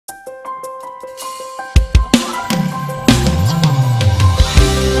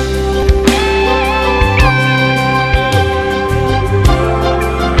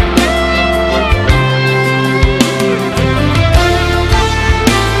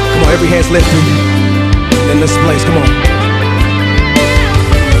every hand's lifted in this place. Come on.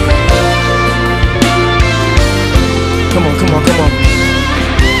 Come on, come on, come on.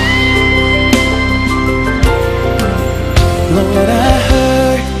 Lord, I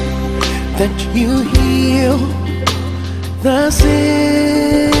heard that you heal the sick.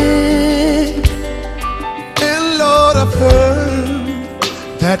 And Lord, I've heard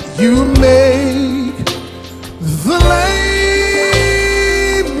that you make the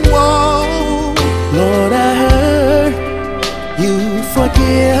lame walk. Lord, I heard you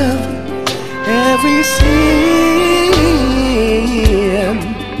forgive every sin.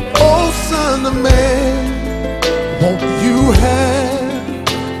 Oh, Son of Man, won't you have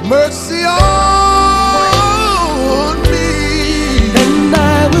mercy on me? And I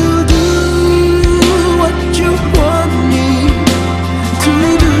will do what you want me to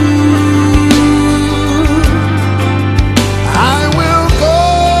do. I will go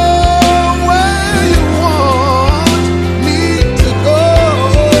where you want me to go.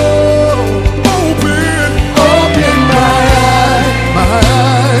 Open my eyes, my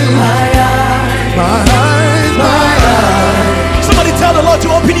eyes, my eyes, my eyes. Somebody tell the Lord to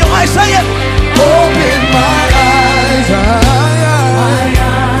open your eyes. Say it. Open my eyes,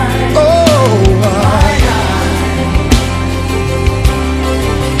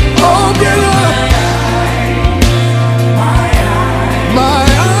 open up my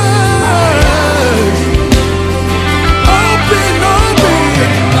eyes.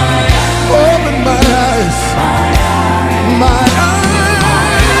 Open my eyes, my eyes.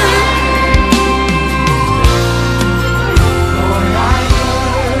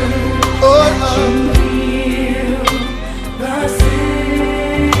 Oh,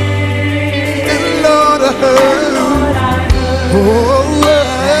 and Lord, I heard. Oh,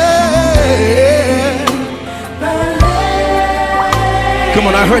 Come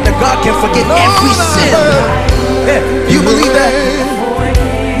on, I heard that God can forgive every sin. Yeah, you believe that?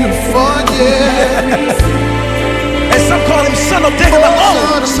 You forget. And some call him son of David, but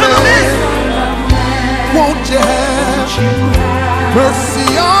oh, son of man. Won't you have mercy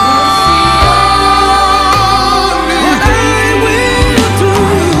on me? I will do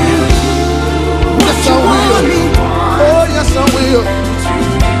Yes, I will. Oh, yes, I will.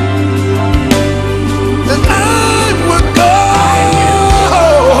 And I would go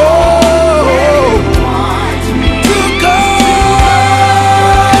to God.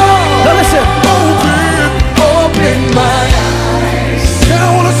 Now listen. Open my eyes. I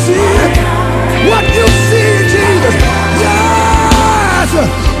want to see what you see, Jesus. Yes.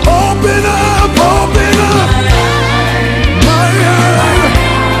 Open up, open up. My eyes.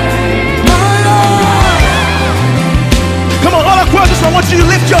 My eyes. Come on, all our brothers, I want you to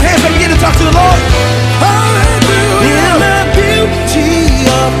lift your hands and begin to talk to the Lord. Hallelujah. in the beauty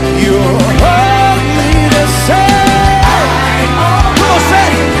of your holiness. Come on, say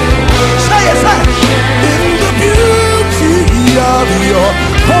it. Say it, say it. In the beauty of your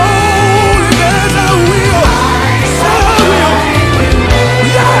holiness, I will. I will.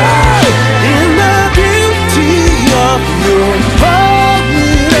 Yeah. In the beauty of your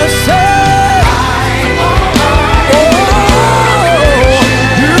holiness. Oh,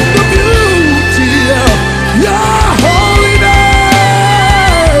 in the beauty of your holiness.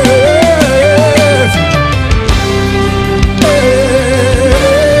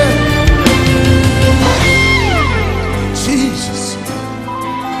 Jesus.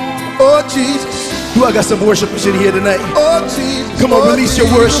 Oh, Jesus. Do I got some worshipers in here tonight? Oh, Jesus. Come on, Oh, release your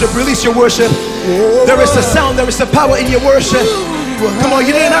Jesus. worship, release your worship. There is a sound, there is a power in your worship. Come on,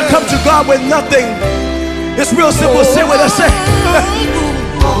 you did not come to God with nothing. It's real simple. Say what I say.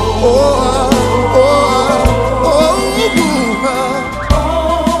 Oh,